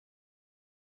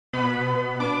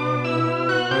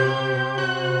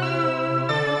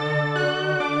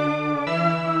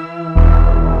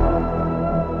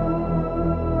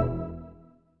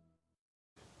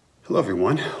Hello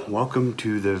everyone, welcome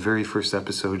to the very first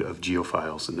episode of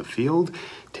Geo-Files in the field.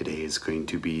 Today is going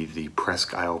to be the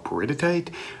Presque peridotite,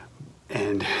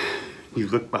 and you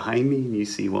look behind me and you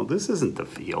see, well, this isn't the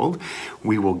field.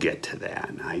 We will get to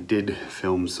that. I did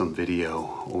film some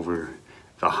video over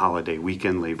the holiday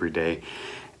weekend, Labor Day,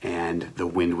 and the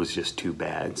wind was just too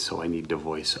bad, so I need to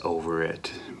voice over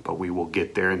it. But we will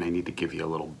get there, and I need to give you a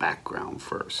little background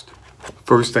first.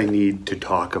 First, I need to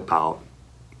talk about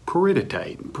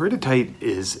peridotite. Peridotite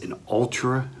is an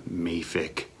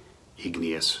ultramafic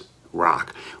igneous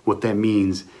rock. What that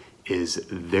means is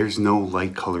there's no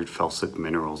light-colored felsic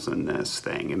minerals in this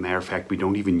thing. As a matter of fact, we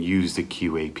don't even use the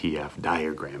QAPF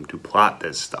diagram to plot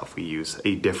this stuff. We use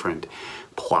a different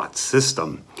plot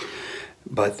system.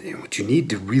 But what you need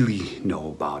to really know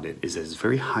about it is that it's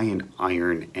very high in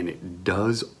iron, and it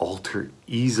does alter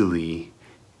easily.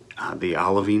 The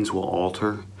olivines will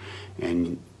alter,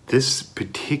 and this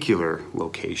particular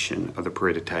location of the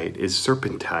peridotite is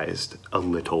serpentized a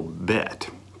little bit,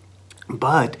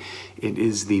 but it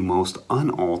is the most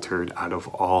unaltered out of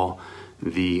all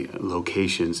the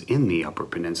locations in the Upper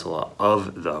Peninsula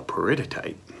of the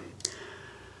peridotite.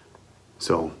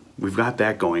 So we've got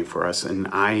that going for us, and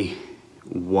I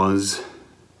was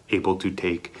able to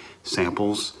take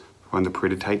samples on the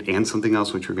peridotite and something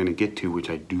else which we're going to get to, which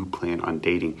I do plan on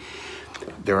dating.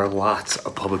 There are lots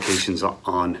of publications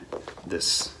on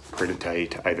this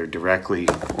peridotite, either directly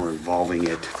or involving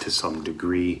it to some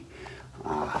degree.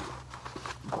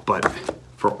 But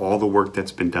for all the work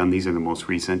that's been done, these are the most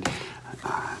recent.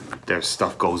 Their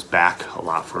stuff goes back a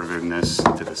lot further than this,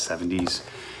 to the 70s.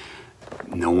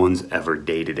 No one's ever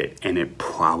dated it, and it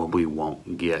probably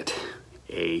won't get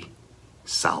a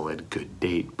solid good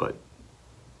date, but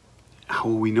how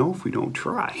will we know if we don't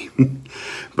try?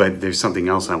 But there's something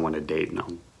else I want to date,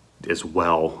 and as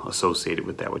well associated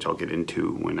with that, which I'll get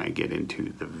into when I get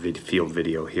into the field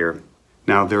video here.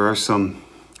 Now, there are some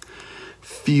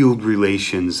field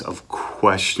relations of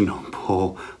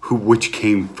questionable which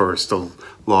came first. The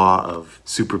law of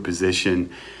superposition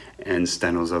and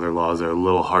Steno's other laws are a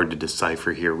little hard to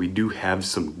decipher here. We do have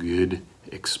some good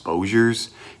exposures,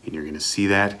 and you're going to see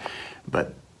that,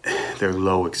 but they're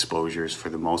low exposures for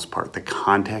the most part. The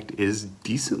contact is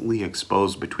decently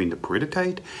exposed between the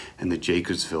peridotite and the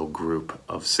Jacobsville group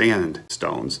of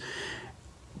sandstones,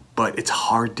 but it's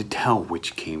hard to tell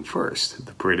which came first,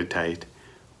 the peridotite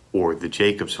or the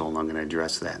Jacobsville, and I'm going to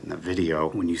address that in the video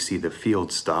when you see the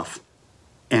field stuff.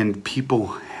 And people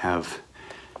have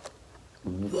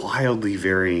wildly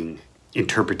varying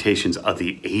interpretations of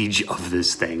the age of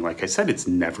this thing. Like I said, it's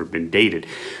never been dated.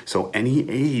 So any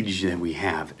age that we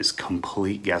have is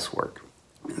complete guesswork.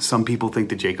 Some people think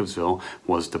the Jacobsville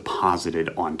was deposited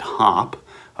on top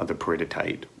of the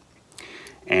peridotite.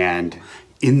 And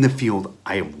in the field,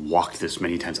 I have walked this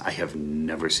many times. I have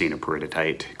never seen a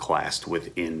peridotite classed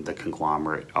within the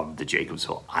conglomerate of the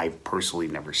Jacobsville. I've personally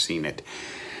never seen it.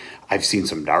 I've seen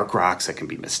some dark rocks that can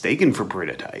be mistaken for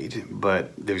peridotite,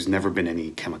 but there's never been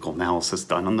any chemical analysis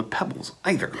done on the pebbles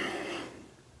either.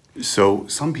 So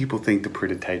some people think the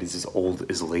peridotite is as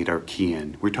old as late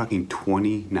Archean. We're talking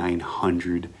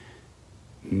 2,900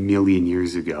 million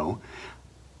years ago,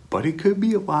 but it could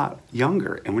be a lot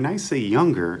younger. And when I say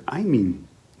younger, I mean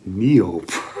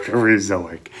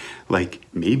Neo-Proterozoic, like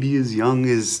maybe as young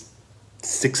as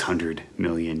 600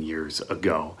 million years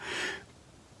ago.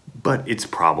 But it's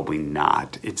probably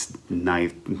not. It's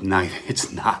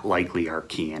not likely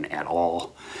Archean at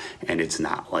all, and it's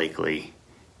not likely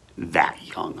that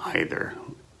young either.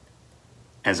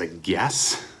 As a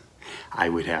guess, I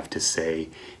would have to say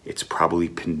it's probably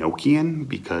Pinocchian,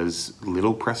 because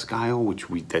Little Presque, which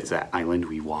that's that island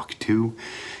we walk to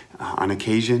on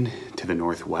occasion to the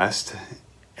northwest,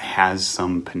 has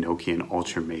some Pinocchian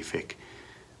ultramafic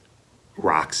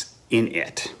rocks in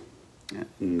it.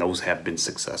 And those have been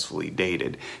successfully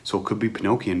dated. So it could be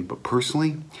Pinocchian, but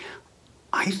personally,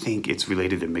 I think it's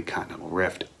related to Mid-Continental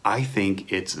Rift. I think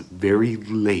it's very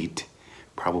late,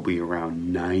 probably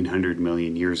around 900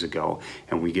 million years ago.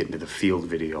 And when we get into the field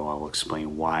video, I'll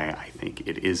explain why I think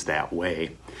it is that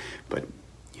way. But,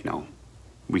 you know,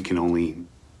 we can only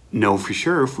know for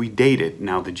sure if we date it.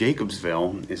 Now, the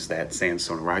Jacobsville is that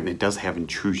sandstone rock, and it does have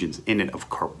intrusions in it of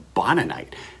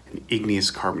carbonanite, an igneous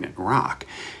carbonate rock.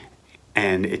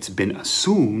 And it's been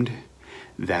assumed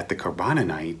that the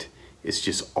carbonanite is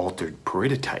just altered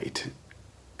peridotite.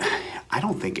 I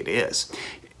don't think it is.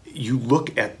 You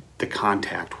look at the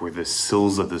contact where the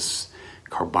sills of this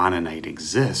carbonanite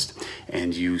exist,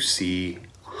 and you see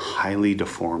highly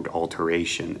deformed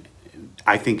alteration.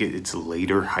 I think it's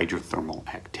later hydrothermal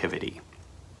activity.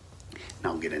 And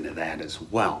I'll get into that as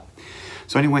well.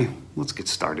 So anyway, let's get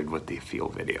started with the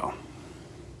field video.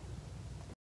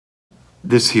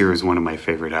 This here is one of my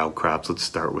favorite outcrops. Let's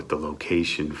start with the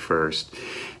location first.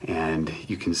 And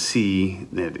you can see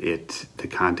that the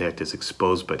contact is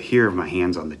exposed, but here my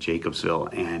hand's on the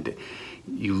Jacobsville, and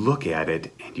you look at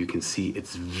it and you can see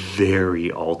it's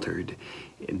very altered.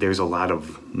 There's a lot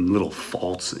of little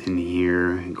faults in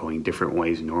here going different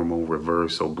ways: normal,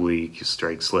 reverse, oblique,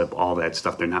 strike, slip, all that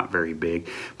stuff. They're not very big,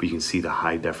 but you can see the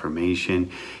high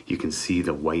deformation. You can see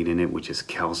the white in it, which is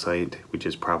calcite, which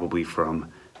is probably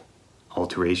from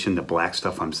alteration. The black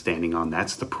stuff I'm standing on,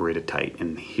 that's the peridotite.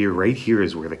 And here, right here,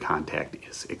 is where the contact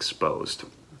is exposed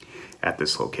at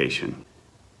this location.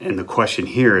 And the question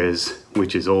here is,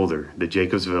 which is older, the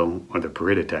Jacobsville or the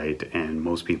peridotite? And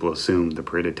most people assume the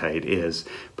peridotite is,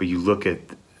 but you look at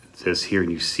this here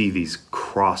and you see these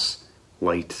cross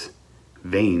light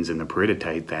veins in the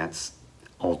peridotite. That's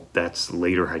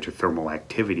later hydrothermal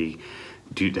activity,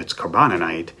 that's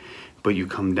carbonanite. But you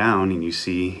come down and you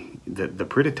see that the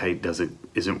peridotite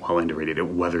isn't well indurated. It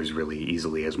weathers really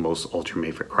easily, as most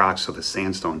ultramafic rocks, so the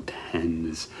sandstone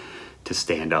tends to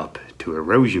stand up to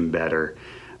erosion better.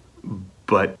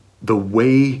 But the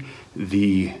way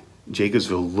the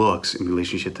Jacobsville looks in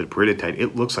relationship to the peridotite,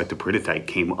 it looks like the peridotite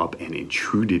came up and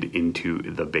intruded into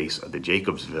the base of the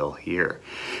Jacobsville here.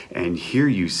 And here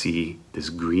you see this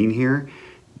green here,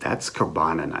 that's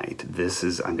carbonanite. This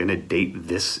is, I'm gonna date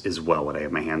this as well, what I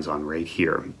have my hands on right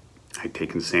here. I've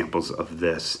taken samples of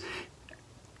this,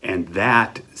 and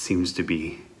that seems to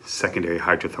be secondary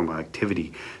hydrothermal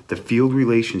activity. The field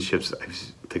relationships,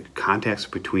 the contacts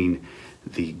between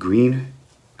the green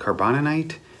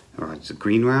carbonanite, or it's a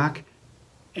green rock,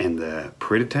 and the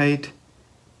peridotite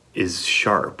is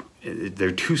sharp.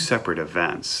 They're two separate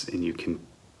events, and you can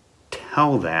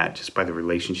tell that just by the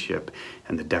relationship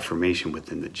and the deformation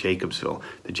within the Jacobsville.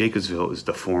 The Jacobsville is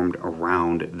deformed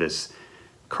around this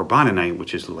carbonanite,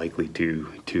 which is likely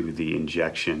due to the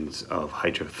injections of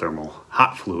hydrothermal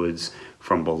hot fluids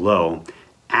from below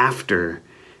after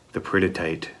the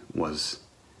peridotite was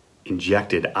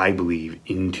injected, I believe,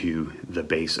 into the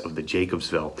base of the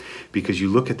Jacobsville. Because you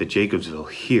look at the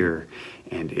Jacobsville here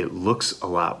and it looks a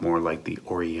lot more like the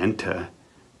Orienta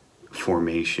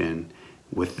formation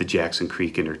with the Jackson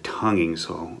Creek intertonguing.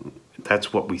 So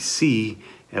that's what we see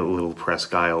at Little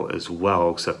Presque as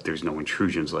well, except there's no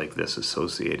intrusions like this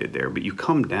associated there. But you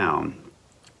come down,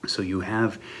 so you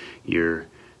have your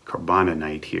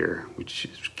carbonanite here, which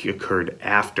occurred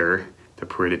after the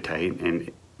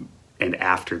peridotite and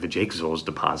after the Jacobsville is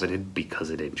deposited,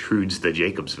 because it intrudes the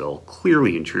Jacobsville,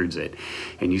 clearly intrudes it.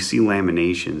 And you see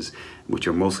laminations, which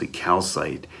are mostly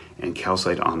calcite, and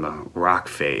calcite on the rock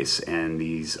face, and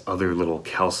these other little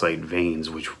calcite veins,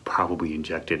 which were probably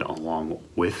injected along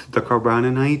with the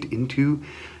carbonanite into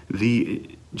the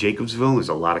Jacobsville. There's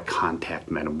a lot of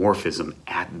contact metamorphism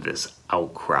at this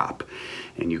outcrop.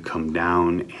 And you come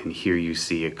down, and here you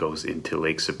see it goes into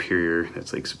Lake Superior.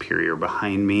 That's Lake Superior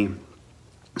behind me.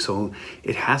 So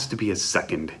it has to be a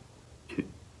second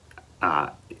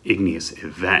igneous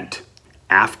event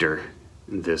after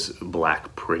this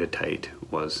black peridotite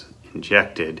was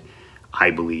injected,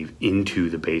 I believe, into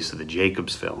the base of the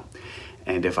Jacobsville.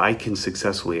 And if I can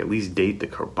successfully at least date the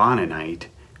carbonanite,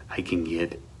 I can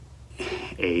get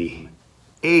a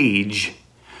age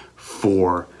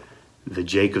for the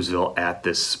Jacobsville at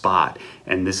this spot.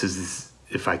 And this is,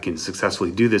 if I can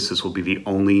successfully do this, this will be the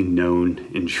only known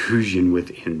intrusion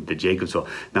within the Jacobsville.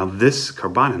 Now, this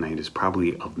carbonanite is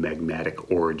probably of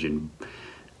magmatic origin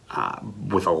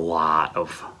with a lot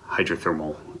of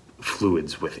hydrothermal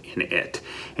fluids within it.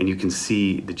 And you can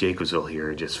see the Jacobsville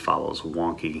here just follows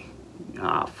wonky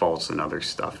faults and other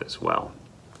stuff as well.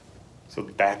 So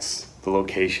that's the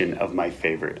location of my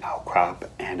favorite outcrop,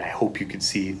 and I hope you can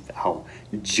see how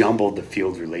jumbled the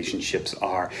field relationships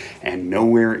are. And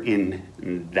nowhere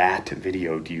in that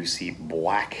video do you see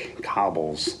black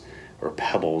cobbles or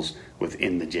pebbles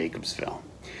within the Jacobsville.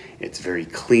 It's very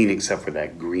clean except for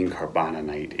that green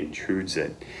carbonanite intrudes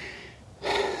it.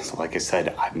 So like I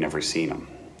said, I've never seen them.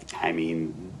 I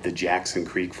mean, the Jackson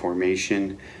Creek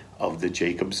formation of the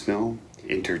Jacobsville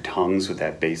intertongues with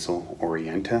that basal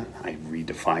Orienta. I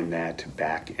redefined that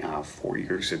back 4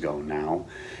 years ago now,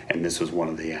 and this was one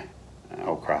of the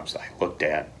outcrops I looked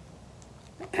at.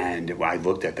 And I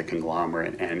looked at the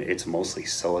conglomerate, and it's mostly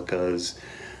silicas,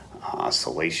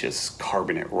 siliceous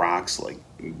carbonate rocks like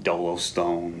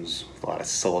dolostones, a lot of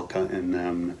silica in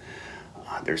them.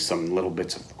 There's some little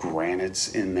bits of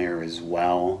granites in there as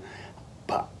well,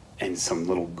 and some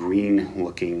little green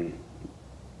looking,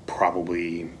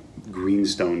 probably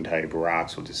greenstone type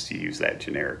rocks, we'll just use that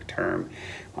generic term,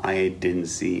 I didn't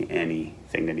see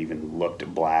anything that even looked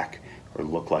black or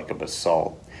looked like a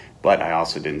basalt. But I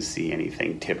also didn't see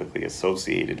anything typically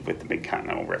associated with the Big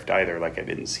Continental Rift either, like I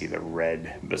didn't see the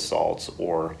red basalts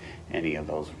or any of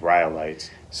those rhyolites.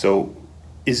 So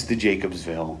is the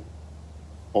Jacobsville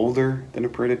older than a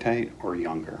peridotite or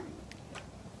younger?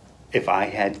 If I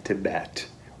had to bet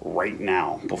right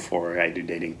now, before I do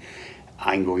dating,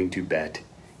 I'm going to bet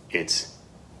it's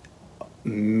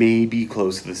maybe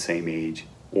close to the same age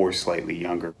or slightly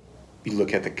younger. You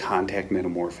look at the contact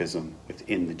metamorphism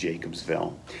within the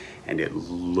Jacobsville, and it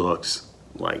looks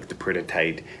like the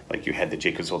peridotite, like you had the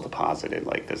Jacobsville deposited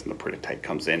like this, and the peridotite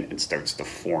comes in and starts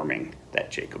deforming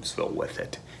that Jacobsville with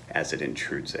it as it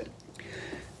intrudes it.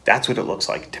 That's what it looks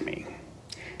like to me.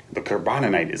 The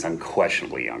carbonanite is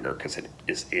unquestionably younger because it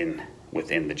is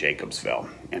within the Jacobsville,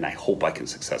 and I hope I can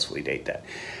successfully date that.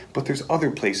 But there's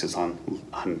other places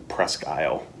on Presque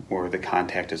Isle where the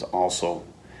contact is also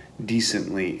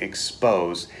decently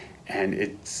exposed, and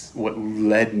it's what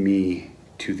led me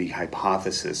to the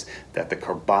hypothesis that the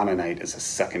carbonanite is a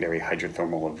secondary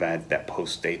hydrothermal event that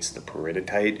postdates the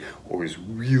peridotite or is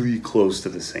really close to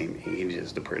the same age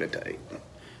as the peridotite.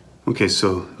 Okay,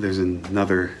 so there's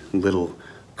another little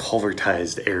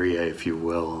culvertized area, if you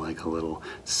will, like a little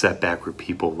setback where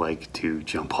people like to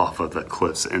jump off of the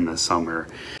cliffs in the summer.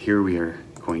 Here we are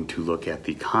going to look at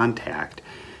the contact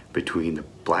between the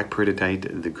black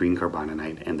peridotite, the green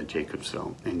carbonanite, and the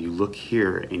Jacobsville. And you look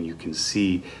here and you can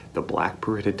see the black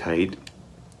peridotite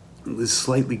is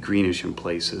slightly greenish in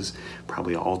places,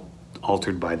 probably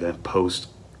altered by the post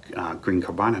green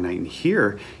carbonanite. And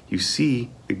here you see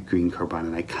the green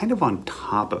carbonanite kind of on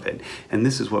top of it. And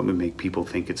this is what would make people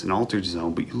think it's an altered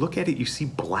zone. But you look at it, you see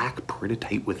black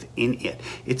peridotite within it.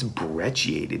 It's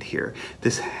brecciated here.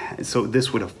 So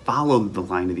this would have followed the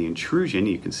line of the intrusion.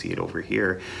 You can see it over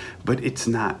here, but it's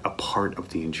not a part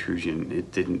of the intrusion.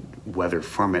 It didn't weather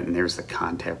from it. And there's the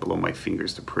contact below my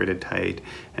fingers, the peridotite,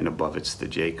 and above it's the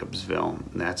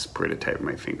Jacobsville. And that's peridotite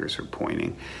where my fingers are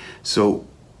pointing. So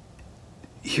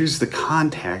here's the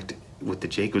contact with the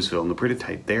Jacobsville and the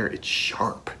peridotite there. It's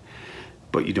sharp,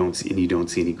 but you don't see any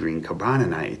green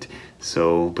carbonanite.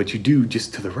 So, but you do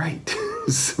just to the right.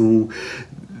 So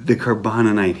the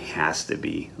carbonanite has to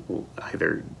be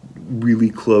either really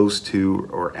close to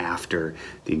or after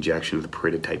the injection of the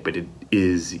peridotite, but it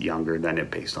is younger than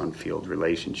it based on field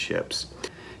relationships.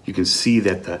 You can see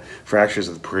that the fractures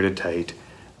of the peridotite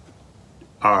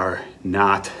are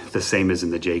not the same as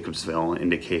in the Jacobsville,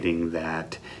 indicating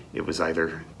that it was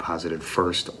either positive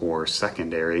first or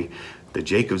secondary, the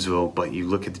Jacobsville. But you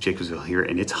look at the Jacobsville here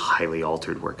and it's highly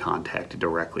altered where contacted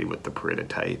directly with the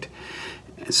peridotite.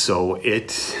 So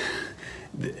it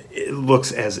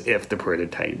looks as if the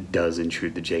peridotite does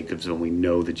intrude the Jacobsville. We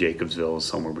know the Jacobsville is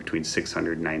somewhere between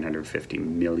 600 and 950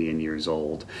 million years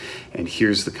old. And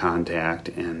here's the contact,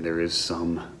 and there is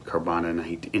some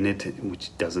carbonanite in it,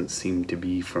 which doesn't seem to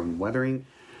be from weathering.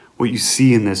 What you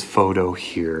see in this photo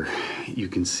here, you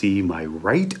can see my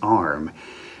right arm,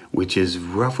 which is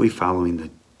roughly following the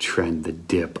trend, the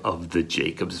dip of the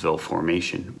Jacobsville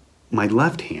formation. My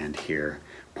left hand here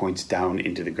points down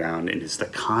into the ground, and it's the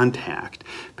contact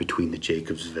between the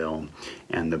Jacobsville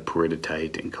and the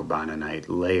peridotite and carbonanite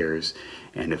layers,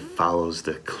 and it follows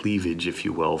the cleavage, if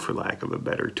you will, for lack of a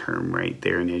better term, right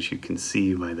there. And as you can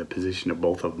see by the position of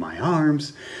both of my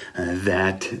arms,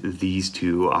 that these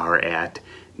two are at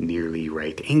nearly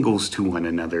right angles to one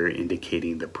another,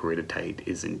 indicating the peridotite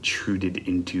is intruded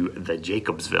into the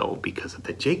Jacobsville. Because if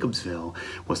the Jacobsville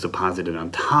was deposited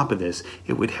on top of this,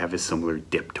 it would have a similar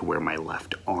dip to where my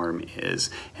left arm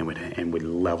is, and would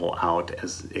level out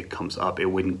as it comes up. It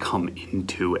wouldn't come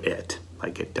into it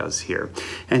like it does here.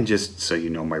 And just so you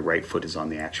know, my right foot is on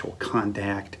the actual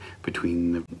contact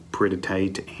between the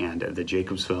peridotite and the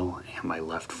Jacobsville, and my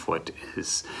left foot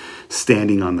is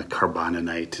standing on the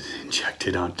carbonanite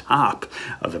injected on top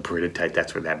of the peridotite.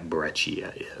 That's where that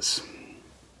breccia is.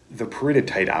 The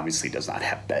peridotite obviously does not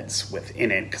have beds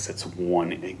within it because it's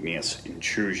one igneous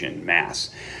intrusion mass.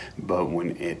 But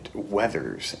when it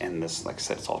weathers, and this, like I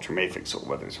said, it's ultramafic, so it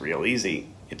weathers real easy,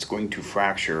 it's going to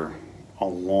fracture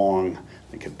along,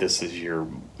 like if this is your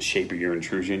shape of your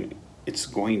intrusion, it's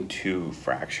going to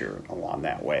fracture along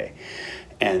that way.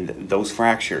 And those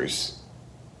fractures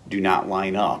do not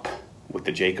line up with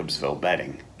the Jacobsville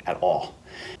bedding at all.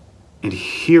 And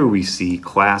here we see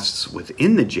clasts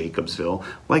within the Jacobsville,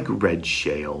 like red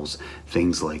shales,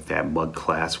 things like that, mud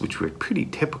clasts, which were pretty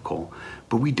typical,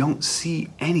 but we don't see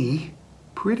any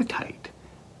peridotite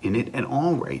in it at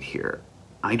all right here.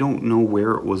 I don't know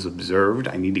where it was observed.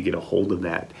 I need to get a hold of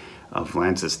that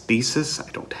Vlance's thesis. I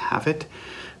don't have it.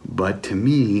 But to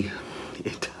me,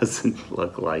 it doesn't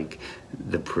look like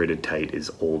the peridotite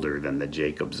is older than the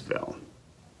Jacobsville.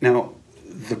 Now,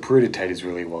 the peridotite is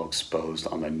really well exposed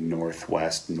on the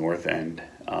north end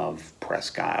of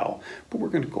Presque, but we're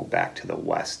going to go back to the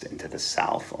west and to the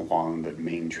south along the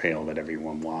main trail that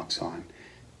everyone walks on.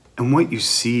 And what you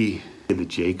see in the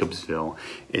Jacobsville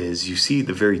is you see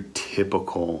the very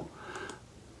typical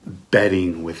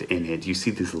bedding within it. You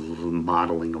see this little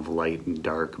modeling of light and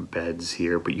dark beds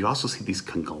here, but you also see these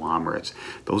conglomerates.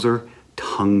 Those are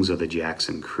tongues of the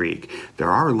Jackson Creek. There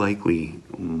are likely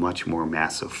much more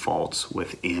massive faults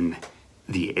within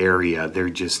the area. They're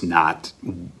just not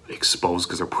exposed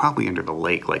because they're probably under the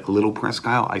lake. Like Little Presque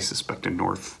Isle, I suspect a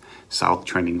north-south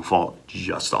trending fault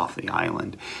just off the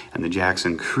island. And the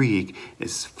Jackson Creek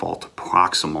is fault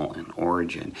proximal in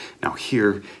origin. Now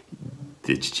here,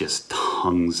 it's just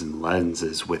tongues and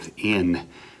lenses within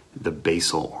the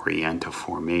basal Orienta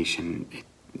formation.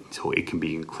 So it can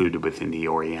be included within the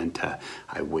Orienta.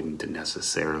 I wouldn't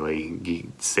necessarily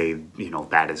say,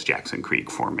 that is Jackson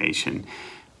Creek formation.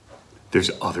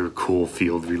 There's other cool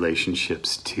field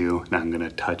relationships too that I'm going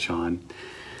to touch on.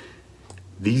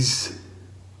 These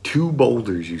two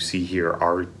boulders you see here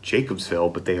are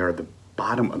Jacobsville, but they are the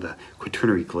bottom of the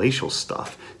Quaternary glacial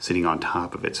stuff sitting on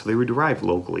top of it. So they were derived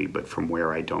locally, but from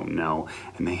where I don't know.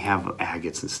 And they have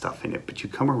agates and stuff in it. But you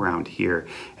come around here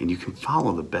and you can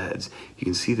follow the beds. You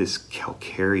can see this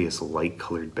calcareous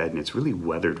light-colored bed, and it's really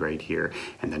weathered right here.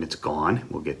 And then it's gone.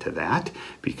 We'll get to that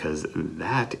because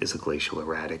that is a glacial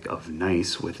erratic of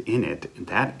gneiss within it. And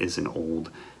that is an old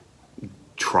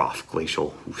trough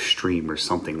glacial stream or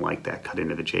something like that cut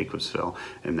into the Jacobsville.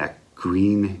 And that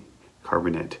green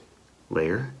carbonate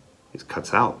layer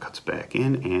cuts back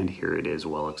in, and here it is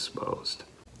well exposed.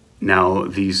 Now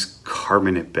these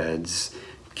carbonate beds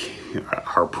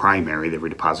are primary. They were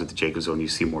deposited with the Jacobsville, and you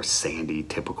see more sandy,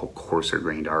 typical coarser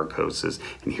grained arkoses,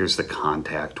 and here's the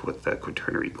contact with the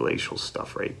Quaternary glacial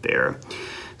stuff right there.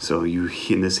 So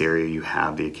in this area you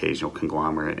have the occasional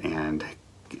conglomerate, and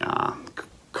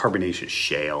carbonaceous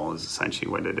shale is essentially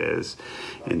what it is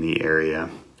in the area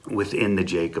within the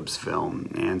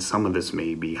Jacobsville, and some of this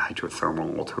may be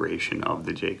hydrothermal alteration of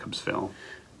the Jacobsville,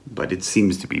 but it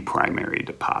seems to be primary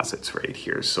deposits right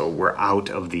here. So we're out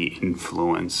of the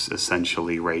influence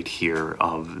essentially right here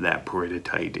of that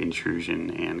peridotite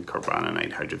intrusion and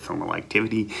carbononite hydrothermal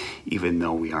activity, even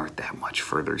though we aren't that much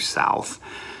further south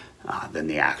than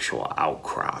the actual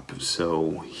outcrop.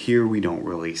 So here we don't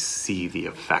really see the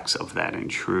effects of that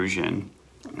intrusion.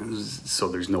 So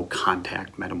there's no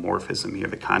contact metamorphism here.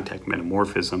 The contact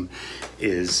metamorphism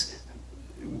is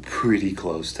pretty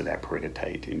close to that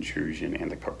peridotite intrusion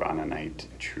and the carbononite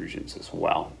intrusions as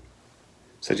well.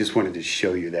 So I just wanted to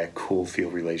show you that cool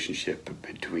field relationship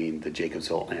between the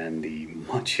Jacobsville and the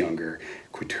much younger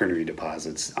Quaternary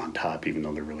deposits on top, even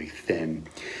though they're really thin.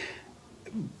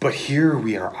 But here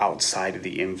we are outside of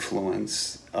the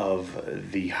influence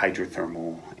of the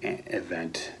hydrothermal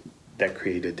event that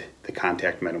created the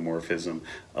contact metamorphism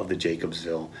of the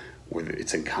Jacobsville, where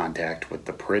it's in contact with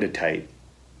the peridotite.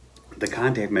 The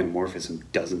contact metamorphism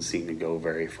doesn't seem to go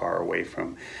very far away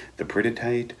from the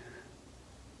peridotite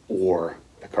or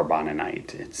the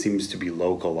carbononite. It seems to be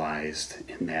localized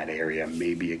in that area,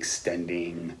 maybe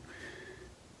extending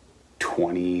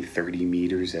 20, 30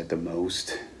 meters at the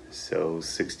most. So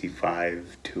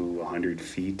 65 to 100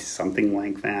 feet, something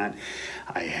like that.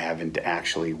 I haven't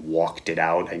actually walked it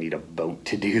out. I need a boat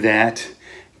to do that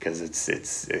because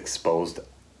it's exposed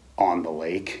on the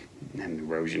lake, and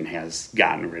erosion has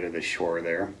gotten rid of the shore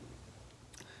there.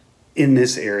 In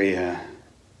this area,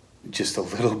 just a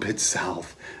little bit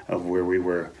south of where we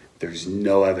were, there's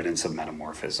no evidence of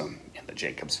metamorphism in the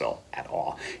Jacobsville at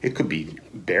all. It could be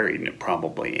buried, and it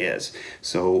probably is.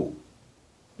 So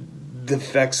the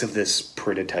effects of this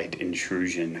peridotite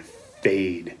intrusion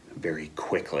fade very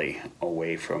quickly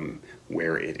away from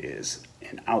where it is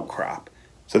an outcrop.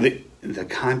 So the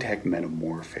contact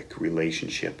metamorphic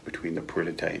relationship between the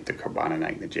peridotite, the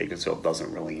carbononite, and the Jacobsville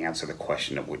doesn't really answer the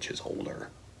question of which is older.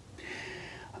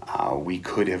 We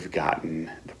could have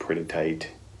gotten the peridotite,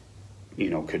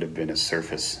 could have been a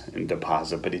surface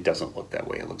deposit, but it doesn't look that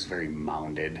way. It looks very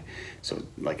mounded, so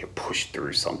like it pushed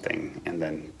through something, and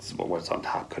then what's on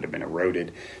top could have been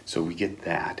eroded. So we get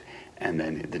that, and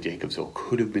then the Jacobsville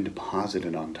could have been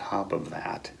deposited on top of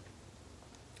that,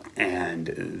 and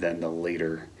then the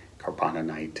later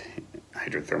carbononite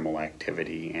hydrothermal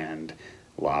activity and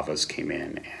lavas came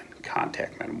in, and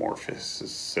contact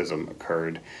metamorphism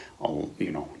occurred,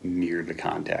 near the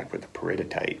contact with the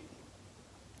peridotite.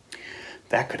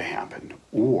 that could have happened.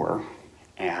 Or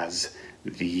as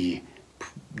the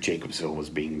Jacobsville was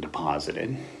being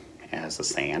deposited as the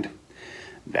sand,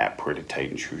 that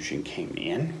peridotite intrusion came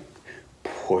in,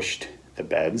 pushed the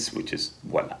beds, which is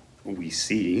what we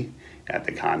see at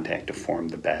the contact to form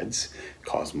the beds,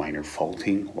 caused minor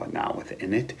faulting, whatnot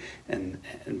within it, and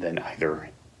then either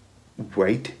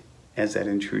right as that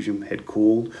intrusion had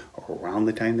cooled, or around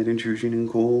the time that intrusion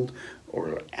had cooled,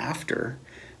 or after,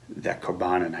 that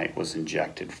carbonanite was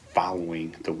injected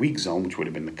following the weak zone, which would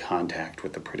have been the contact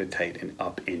with the peridotite, and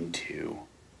up into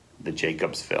the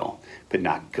Jacobsville, but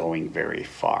not going very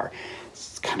far.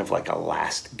 It's kind of like a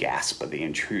last gasp of the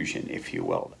intrusion, if you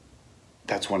will.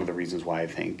 That's one of the reasons why I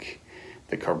think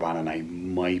the carbonanite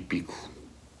might be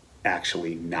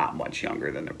actually not much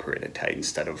younger than the peridotite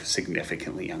instead of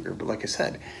significantly younger. But like I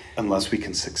said, unless we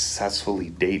can successfully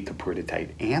date the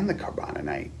peridotite and the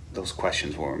carbonanite, those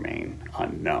questions will remain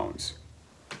unknowns.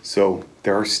 So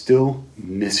there are still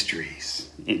mysteries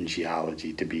in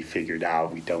geology to be figured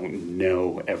out. We don't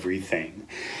know everything.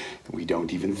 We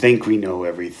don't even think we know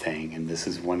everything. And this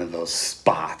is one of those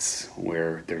spots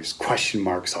where there's question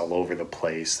marks all over the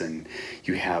place, and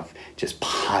you have just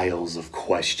piles of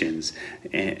questions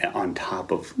on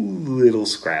top of little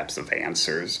scraps of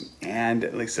answers. And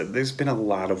like I said, there's been a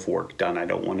lot of work done. I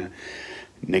don't want to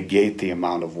negate the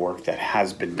amount of work that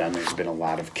has been done. There's been a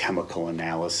lot of chemical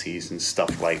analyses and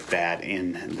stuff like that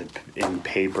in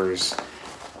papers,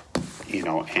 you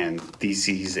know, and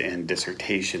theses and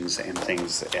dissertations and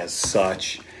things as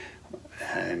such,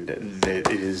 and that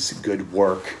it is good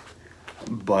work,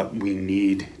 but we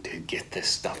need to get this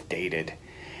stuff dated,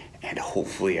 and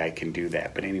hopefully I can do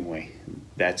that. But anyway,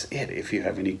 that's it. If you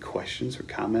have any questions or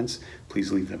comments,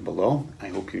 please leave them below. I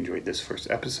hope you enjoyed this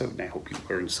first episode, and I hope you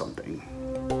learned something.